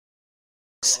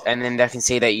and then they can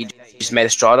see that you just made a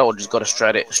Strider or just got a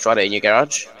Strider in your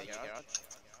garage.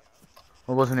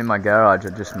 It wasn't in my garage, I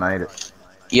just made it.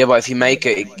 Yeah, but if you make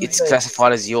it, it's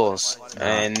classified as yours,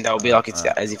 and they'll be like it's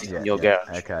as if it's in your garage.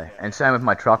 Okay. And same with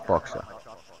my truck boxer.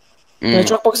 The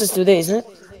truck box is still there, isn't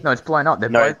it? No, it's blown up. They're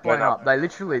No, both blown up. They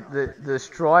literally, the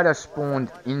Strider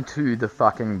spawned into the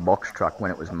fucking box truck when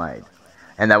it was made.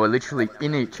 And they were literally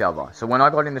in each other. So when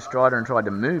I got in the Strider and tried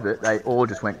to move it, they all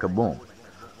just went kaboom.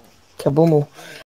 Kaboom.